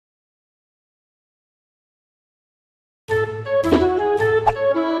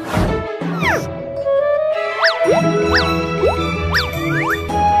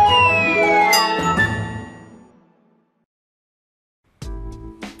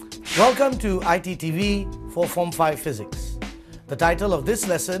Welcome to iTTV for Form 5 Physics. The title of this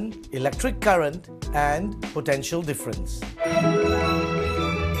lesson, Electric Current and Potential Difference.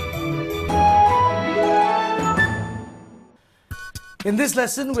 In this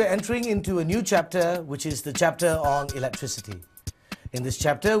lesson, we're entering into a new chapter, which is the chapter on electricity. In this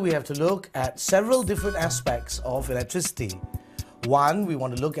chapter, we have to look at several different aspects of electricity. One, we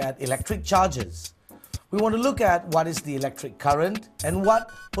want to look at electric charges. We want to look at what is the electric current and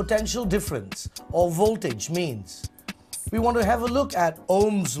what potential difference or voltage means. We want to have a look at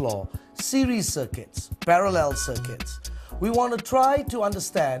Ohm's law, series circuits, parallel circuits. We want to try to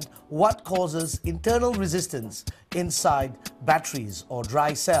understand what causes internal resistance inside batteries or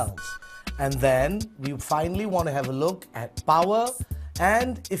dry cells. And then we finally want to have a look at power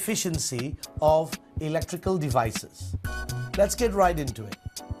and efficiency of electrical devices. Let's get right into it.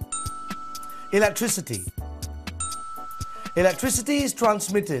 Electricity. Electricity is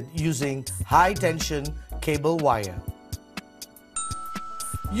transmitted using high-tension cable wire.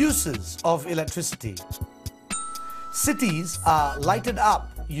 Uses of electricity. Cities are lighted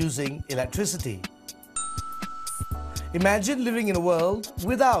up using electricity. Imagine living in a world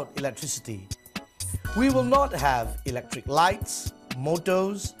without electricity. We will not have electric lights,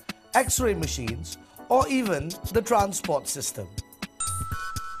 motors, X-ray machines, or even the transport system.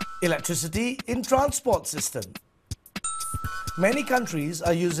 Electricity in transport system. Many countries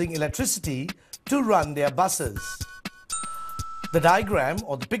are using electricity to run their buses. The diagram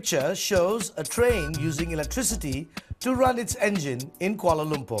or the picture shows a train using electricity to run its engine in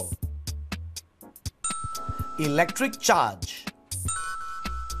Kuala Lumpur. Electric charge.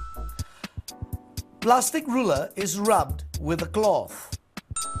 Plastic ruler is rubbed with a cloth.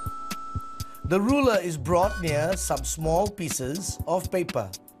 The ruler is brought near some small pieces of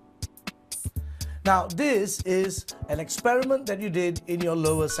paper. Now, this is an experiment that you did in your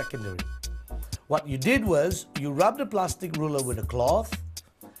lower secondary. What you did was you rubbed a plastic ruler with a cloth.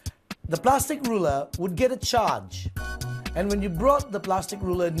 The plastic ruler would get a charge. And when you brought the plastic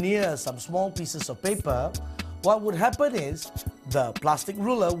ruler near some small pieces of paper, what would happen is the plastic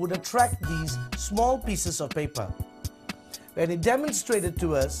ruler would attract these small pieces of paper. And it demonstrated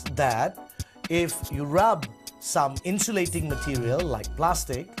to us that if you rub some insulating material like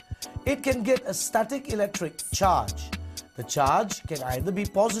plastic, it can get a static electric charge. The charge can either be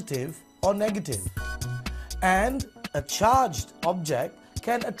positive or negative. And a charged object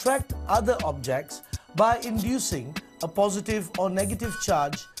can attract other objects by inducing a positive or negative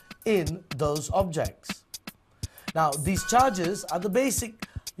charge in those objects. Now, these charges are the basic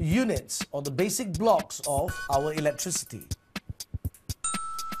units or the basic blocks of our electricity.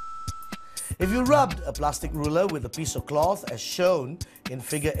 If you rubbed a plastic ruler with a piece of cloth as shown in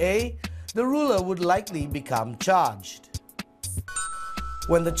figure A, the ruler would likely become charged.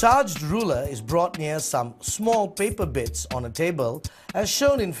 When the charged ruler is brought near some small paper bits on a table as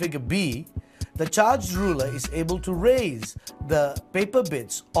shown in figure B, the charged ruler is able to raise the paper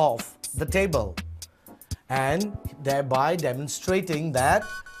bits off the table and thereby demonstrating that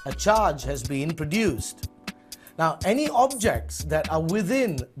a charge has been produced. Now, any objects that are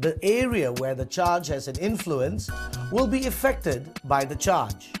within the area where the charge has an influence will be affected by the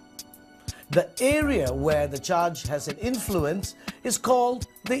charge. The area where the charge has an influence is called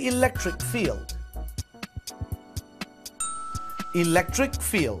the electric field. Electric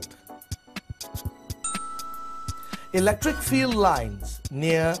field. Electric field lines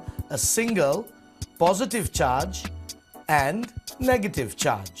near a single positive charge and negative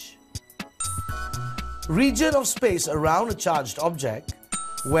charge. Region of space around a charged object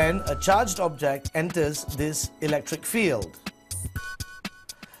when a charged object enters this electric field.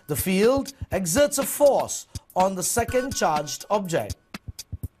 The field exerts a force on the second charged object.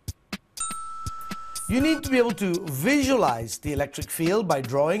 You need to be able to visualize the electric field by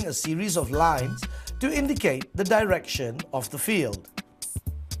drawing a series of lines to indicate the direction of the field.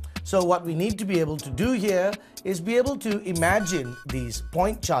 So what we need to be able to do here is be able to imagine these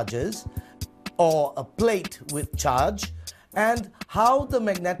point charges or a plate with charge and how the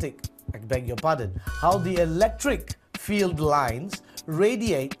how the electric field lines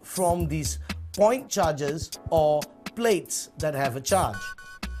radiate from these point charges or plates that have a charge.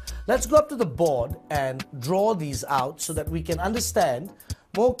 Let's go up to the board and draw these out so that we can understand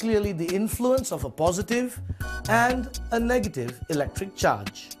more clearly the influence of a positive and a negative electric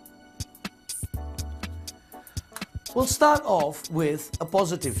charge. We'll start off with a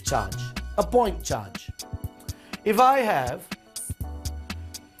positive charge, a point charge. If I have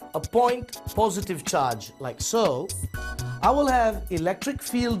a point positive charge like so, I will have electric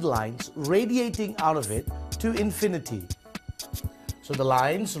field lines radiating out of it to infinity. So the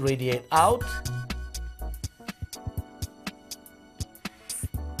lines radiate out,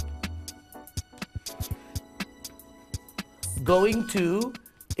 going to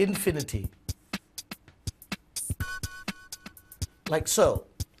infinity, like so.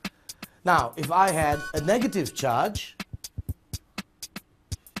 Now, if I had a negative charge,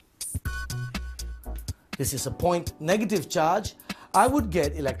 this is a point negative charge, I would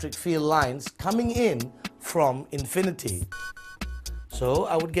get electric field lines coming in from infinity. So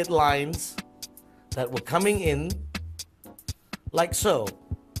I would get lines that were coming in like so.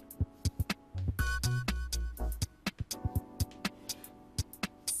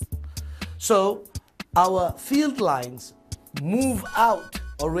 So our field lines move out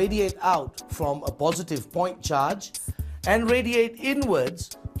or radiate out from a positive point charge and radiate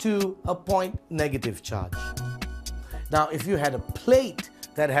inwards to a point negative charge. Now, if you had a plate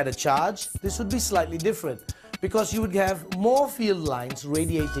that had a charge, this would be slightly different because you would have more field lines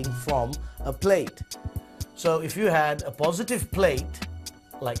radiating from a plate. So if you had a positive plate,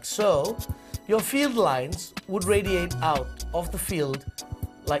 like so, your field lines would radiate out of the field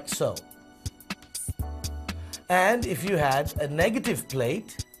like so. And if you had a negative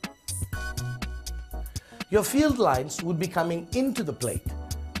plate, your field lines would be coming into the plate.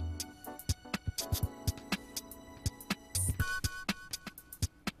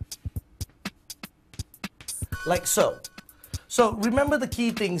 Like so. So remember the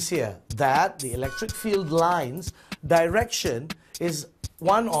key things here, that the electric field lines direction is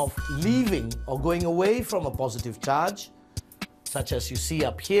one of leaving or going away from a positive charge, such as you see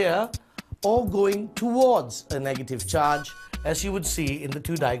up here, or going towards a negative charge, as you would see in the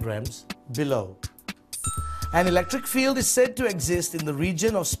two diagrams below. An electric field is said to exist in the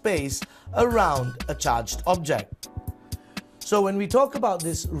region of space around a charged object. So when we talk about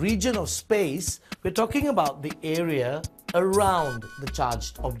this region of space, we're talking about the area around the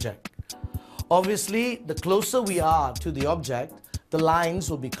charged object. Obviously, the closer we are to the object, the lines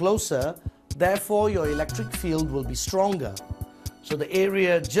will be closer, therefore your electric field will be stronger. So the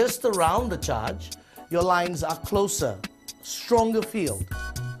area just around the charge, your lines are closer, stronger field.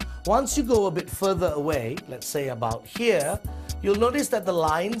 Once you go a bit further away, let's say about here, you'll notice that the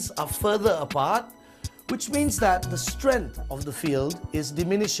lines are further apart, which means that the strength of the field is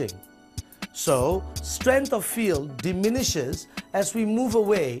diminishing. So, strength of field diminishes as we move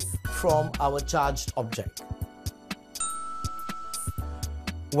away from our charged object.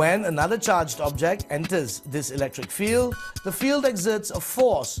 When another charged object enters this electric field, the field exerts a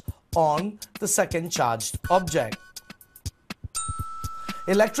force on the second charged object.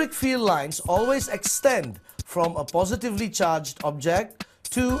 Electric field lines always extend from a positively charged object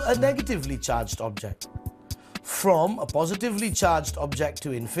to a negatively charged object, from a positively charged object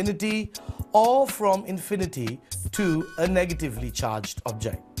to infinity, or from infinity to a negatively charged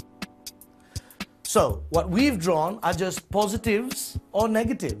object. So, what we've drawn are just positives or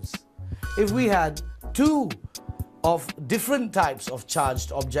negatives. If we had two of different types of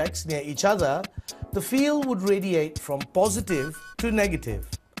charged objects near each other, the field would radiate from positive to negative.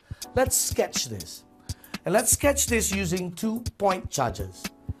 Let's sketch this. And let's sketch this using 2 point charges.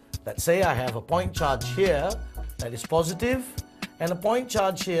 Let's say I have a point charge here that is positive and a point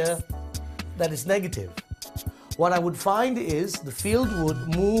charge here that is negative. What I would find is the field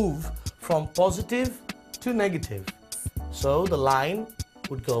would move from positive to negative. So the line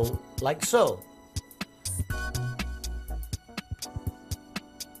would go like so.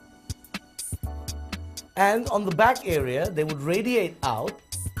 And on the back area, they would radiate out,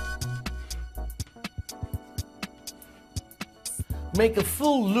 make a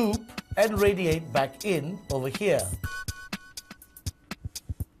full loop and radiate back in over here.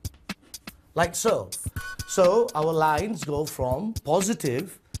 Like so. So our lines go from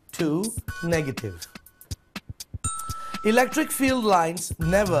positive to negative. Electric field lines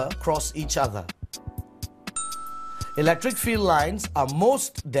never cross each other. Electric field lines are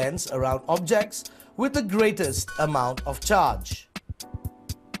most dense around objects with the greatest amount of charge.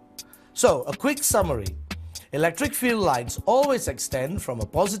 So, a quick summary. Electric field lines always extend from a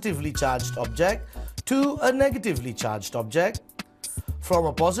positively charged object to a negatively charged object, from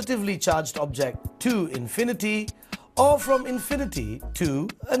a positively charged object to infinity, or from infinity to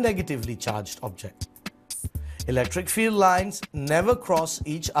a negatively charged object. Electric field lines never cross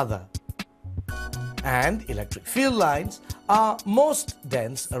each other. And electric field lines are most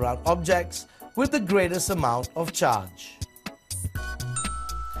dense around objects with the greatest amount of charge.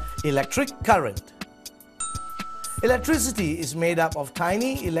 Electric current. Electricity is made up of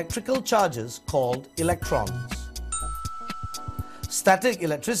tiny electrical charges called electrons. Static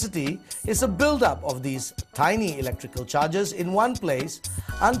electricity is a buildup of these tiny electrical charges in one place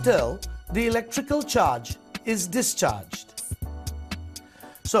until the electrical charge is discharged.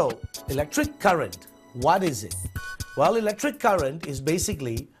 So, electric current, what is it? Well, electric current is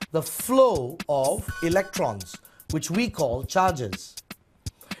basically the flow of electrons, which we call charges.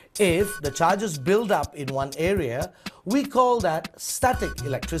 If the charges build up in one area, we call that static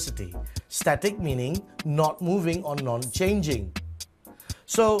electricity. Static meaning not moving or non-changing.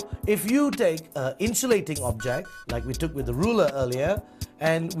 So if you take an insulating object, like we took with the ruler earlier,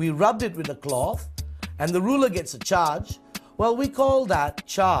 and we rubbed it with a cloth, and the ruler gets a charge, well, we call that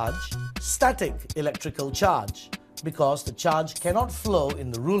charge static electrical charge, because the charge cannot flow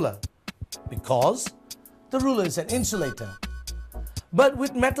in the ruler, because the ruler is an insulator. But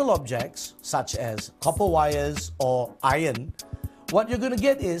with metal objects, such as copper wires or iron, what you're going to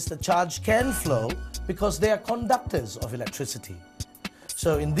get is the charge can flow because they are conductors of electricity.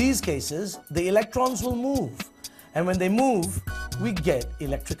 So in these cases, the electrons will move, and when they move, we get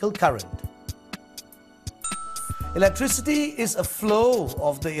electrical current. Electricity is a flow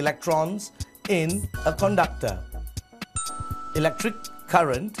of the electrons in a conductor. Electric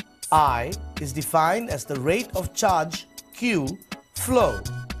current, I, is defined as the rate of charge, Q, flow.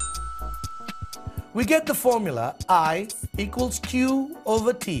 We get the formula I equals Q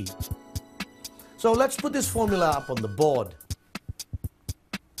over T. So let's put this formula up on the board.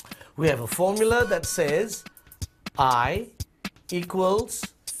 We have a formula that says I equals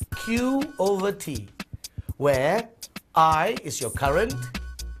Q over T, where I is your current,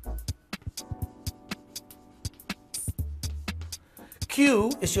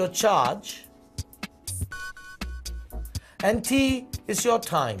 Q is your charge, and T is your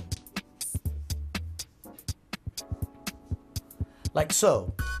time. Like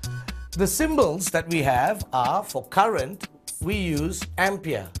so. The symbols that we have are, for current, we use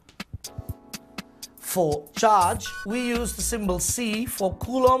ampere. For charge, we use the symbol C for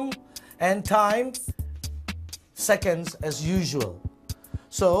coulomb, and time, seconds as usual.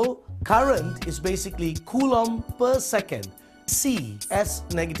 So current is basically coulomb per second, C as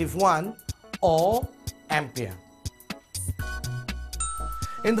 -1 or ampere.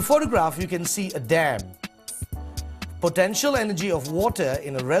 In the photograph, you can see a dam. Potential energy of water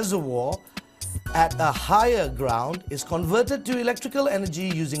in a reservoir at a higher ground is converted to electrical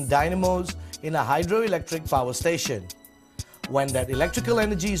energy using dynamos in a hydroelectric power station. When that electrical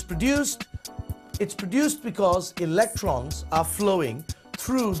energy is produced, it's produced because electrons are flowing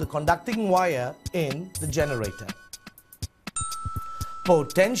through the conducting wire in the generator.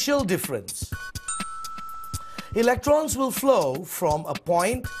 Potential difference. Electrons will flow from a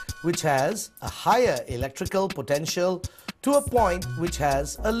point which has a higher electrical potential to a point which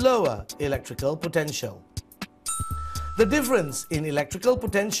has a lower electrical potential. The difference in electrical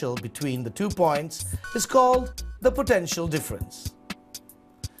potential between the 2 points is called the potential difference.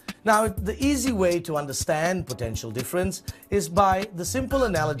 Now, the easy way to understand potential difference is by the simple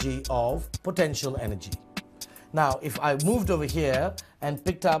analogy of potential energy. Now, if I moved over here and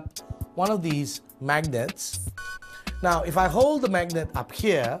picked up one of these magnets, now if I hold the magnet up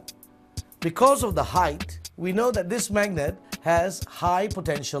here, because of the height, we know that this magnet has high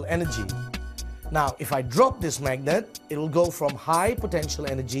potential energy. Now, if I drop this magnet, it will go from high potential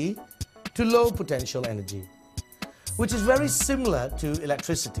energy to low potential energy, which is very similar to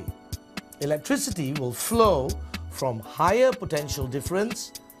electricity. Electricity will flow from higher potential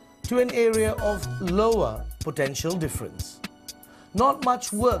difference to an area of lower potential difference. Not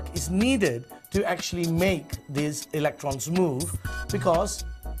much work is needed to actually make these electrons move, because,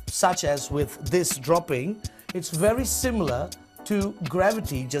 such as with this dropping, it's very similar to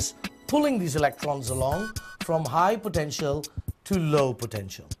gravity just pulling these electrons along from high potential to low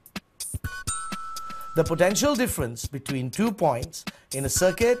potential. The potential difference between 2 points in a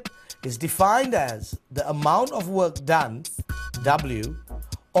circuit is defined as the amount of work done, W,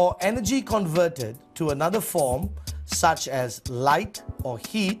 or energy converted to another form, such as light or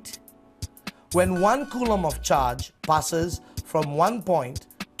heat, when 1 coulomb of charge passes from one point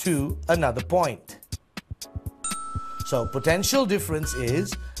to another point. So potential difference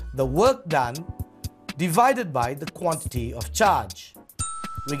is the work done divided by the quantity of charge.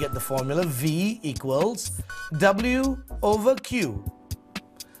 We get the formula V equals W over Q.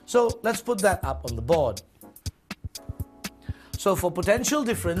 So let's put that up on the board. So for potential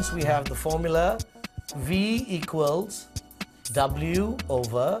difference, we have the formula V equals W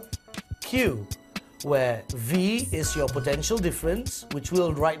over Q, where V is your potential difference, which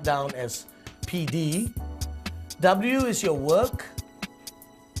we'll write down as PD. W is your work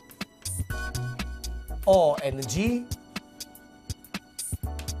or energy,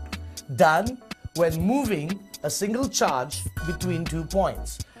 done when moving a single charge between 2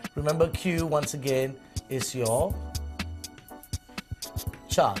 points. Remember, Q once again is your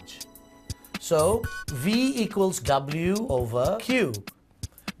charge. So V equals W over Q.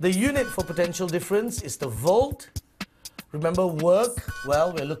 The unit for potential difference is the volt. Remember, work,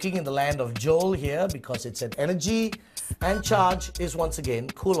 well, we're looking in the land of joule here because it's an energy, and charge is once again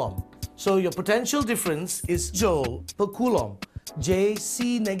coulomb. So your potential difference is joule per coulomb,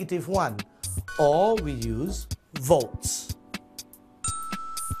 JC negative 1, or we use volts.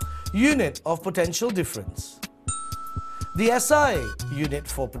 Unit of potential difference. The SI unit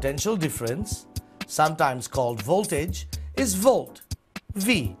for potential difference, sometimes called voltage, is volt,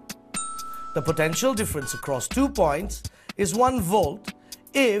 V. The potential difference across 2 points is 1 volt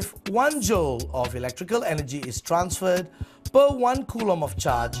if 1 joule of electrical energy is transferred per 1 coulomb of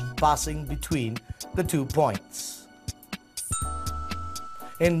charge passing between the 2 points.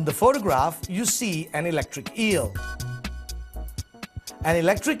 In the photograph, you see an electric eel. An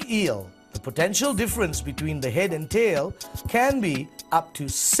electric eel, the potential difference between the head and tail can be up to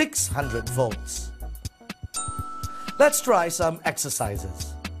 600 volts. Let's try some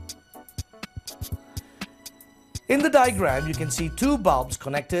exercises. In the diagram, you can see 2 bulbs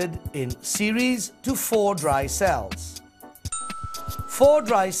connected in series to 4 dry cells. 4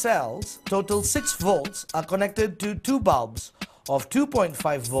 dry cells, total 6 volts, are connected to 2 bulbs of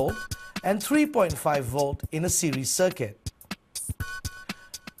 2.5 volt and 3.5 volt in a series circuit.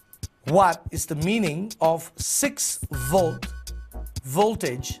 What is the meaning of 6 volt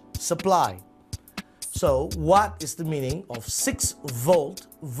voltage supply? So, what is the meaning of 6 volt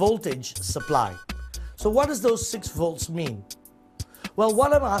voltage supply? So what does those 6 volts mean? Well,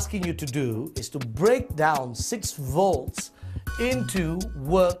 what I'm asking you to do is to break down 6 volts into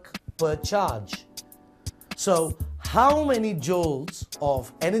work per charge. So how many joules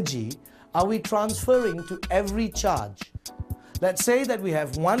of energy are we transferring to every charge? Let's say that we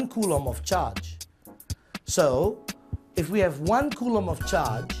have 1 coulomb of charge. So if we have 1 coulomb of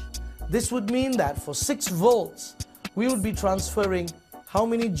charge, this would mean that for 6 volts, we would be transferring how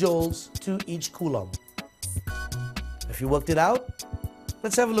many joules to each coulomb? If you worked it out,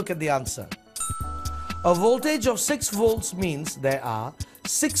 let's have a look at the answer. A voltage of 6 volts means there are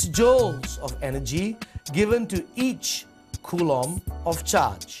 6 joules of energy given to each coulomb of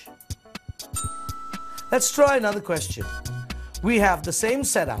charge. Let's try another question. We have the same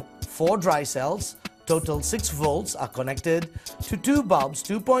setup, 4 dry cells, total 6 volts are connected to 2 bulbs,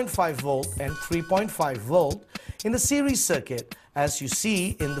 2.5 volt and 3.5 volt in a series circuit as you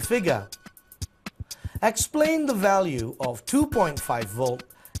see in the figure. Explain the value of 2.5 volt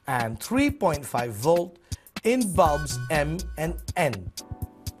and 3.5 volt in bulbs M and N.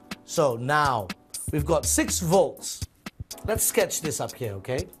 So now we've got 6 volts. Let's sketch this up here,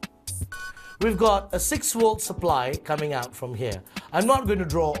 okay? We've got a 6 volt supply coming out from here. I'm not going to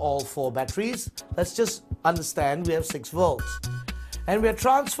draw all 4 batteries. Let's just understand we have 6 volts. And we're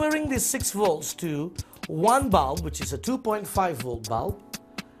transferring these 6 volts to one bulb, which is a 2.5 volt bulb,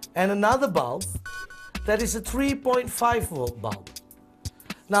 and another bulb that is a 3.5 volt bulb.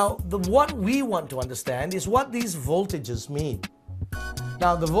 Now, what we want to understand is what these voltages mean.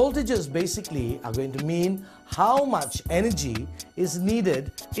 Now, the voltages basically are going to mean how much energy is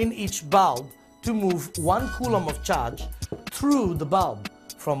needed in each bulb to move 1 coulomb of charge through the bulb,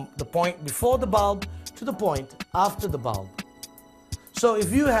 from the point before the bulb to the point after the bulb. So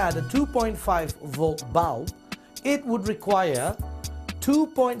if you had a 2.5 volt bulb, it would require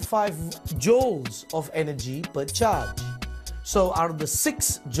 2.5 joules of energy per charge. So out of the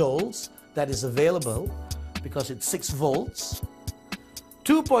 6 joules that is available, because it's 6 volts,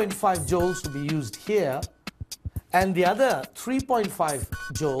 2.5 joules will be used here, and the other 3.5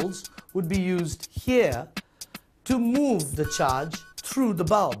 joules would be used here to move the charge through the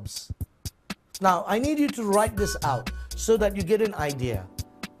bulbs. Now, I need you to write this out so that you get an idea.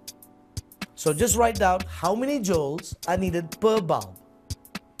 So just write down how many joules are needed per bulb.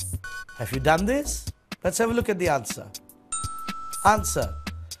 Have you done this? Let's have a look at the answer. Answer: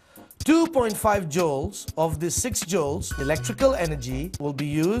 2.5 joules of this 6 joules electrical energy will be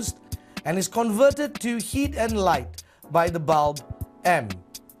used and is converted to heat and light by the bulb M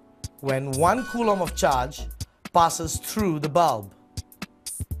when 1 coulomb of charge passes through the bulb.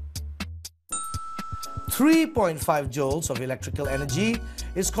 3.5 joules of electrical energy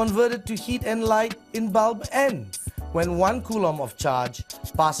is converted to heat and light in bulb N when 1 coulomb of charge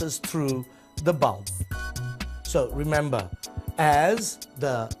passes through the bulb. So remember, as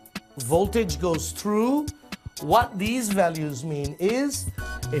the voltage goes through, what these values mean is,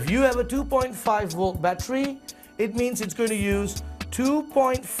 if you have a 2.5 volt battery, it means it's going to use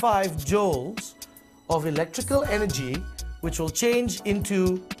 2.5 joules of electrical energy, which will change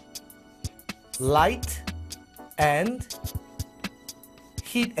into light and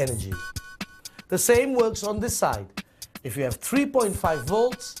heat energy. The same works on this side. If you have 3.5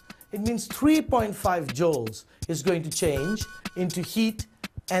 volts, it means 3.5 joules is going to change into heat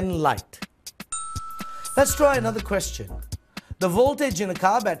and light. Let's try another question. The voltage in a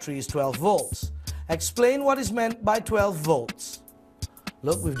car battery is 12 volts. Explain what is meant by 12 volts.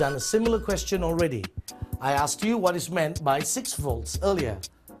 Look, we've done a similar question already. I asked you what is meant by 6 volts earlier.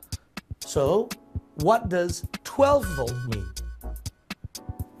 So, what does 12 volt mean?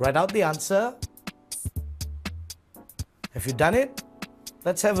 Write out the answer. Have you done it?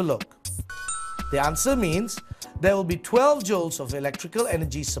 Let's have a look. The answer means there will be 12 joules of electrical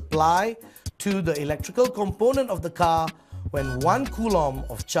energy supply to the electrical component of the car when 1 coulomb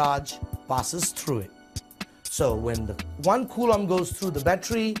of charge passes through it. So when the 1 coulomb goes through the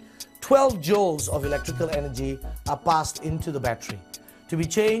battery, 12 joules of electrical energy are passed into the battery to be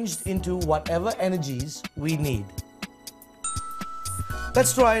changed into whatever energies we need.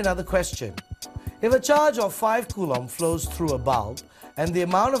 Let's try another question. If a charge of 5 coulomb flows through a bulb and the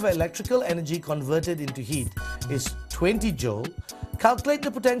amount of electrical energy converted into heat is 20 joule, calculate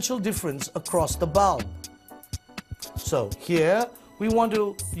the potential difference across the bulb. So here we want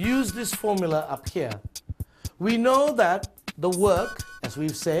to use this formula up here. We know that the work, as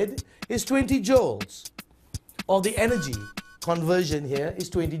we've said, is 20 joules, or the energy conversion here is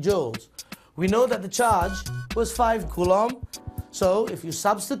 20 joules. We know that the charge was 5 coulomb. So if you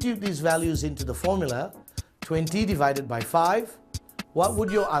substitute these values into the formula, 20 divided by 5, what would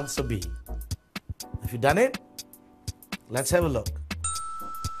your answer be? Have you done it? Let's have a look.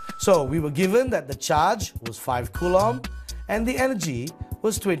 So we were given that the charge was 5 coulomb and the energy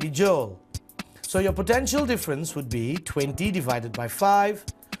was 20 joule. So your potential difference would be 20 divided by 5,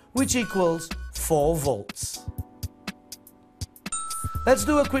 which equals 4 volts. Let's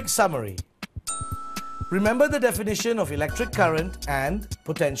do a quick summary. Remember the definition of electric current and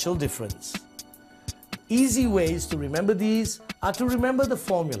potential difference. Easy ways to remember these are to remember the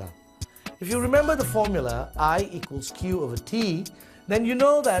formula. If you remember the formula I equals Q over T, then you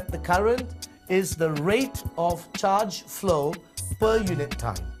know that the current is the rate of charge flow per unit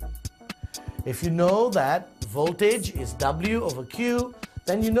time. If you know that voltage is W over Q,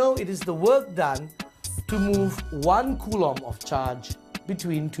 then you know it is the work done to move 1 coulomb of charge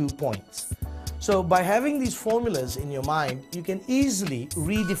between 2 points. So by having these formulas in your mind, you can easily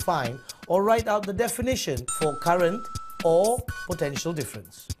redefine or write out the definition for current or potential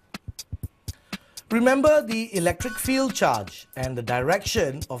difference. Remember the electric field charge and the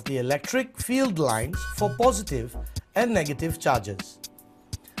direction of the electric field lines for positive and negative charges.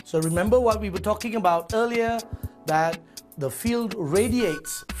 So remember what we were talking about earlier, that the field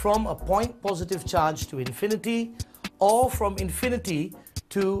radiates from a point positive charge to infinity or from infinity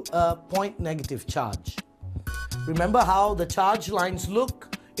to a point negative charge. Remember how the charge lines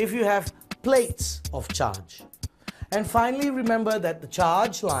look if you have plates of charge. And finally, remember that the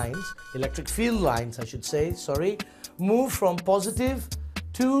charge lines, electric field lines I should say, move from positive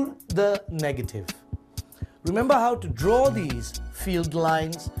to the negative. Remember how to draw these field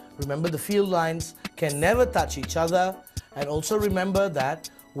lines. Remember the field lines can never touch each other, and also remember that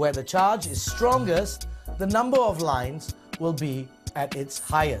where the charge is strongest, the number of lines will be at its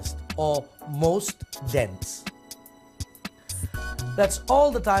highest or most dense. That's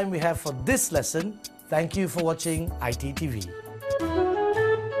all the time we have for this lesson. Thank you for watching iTTV.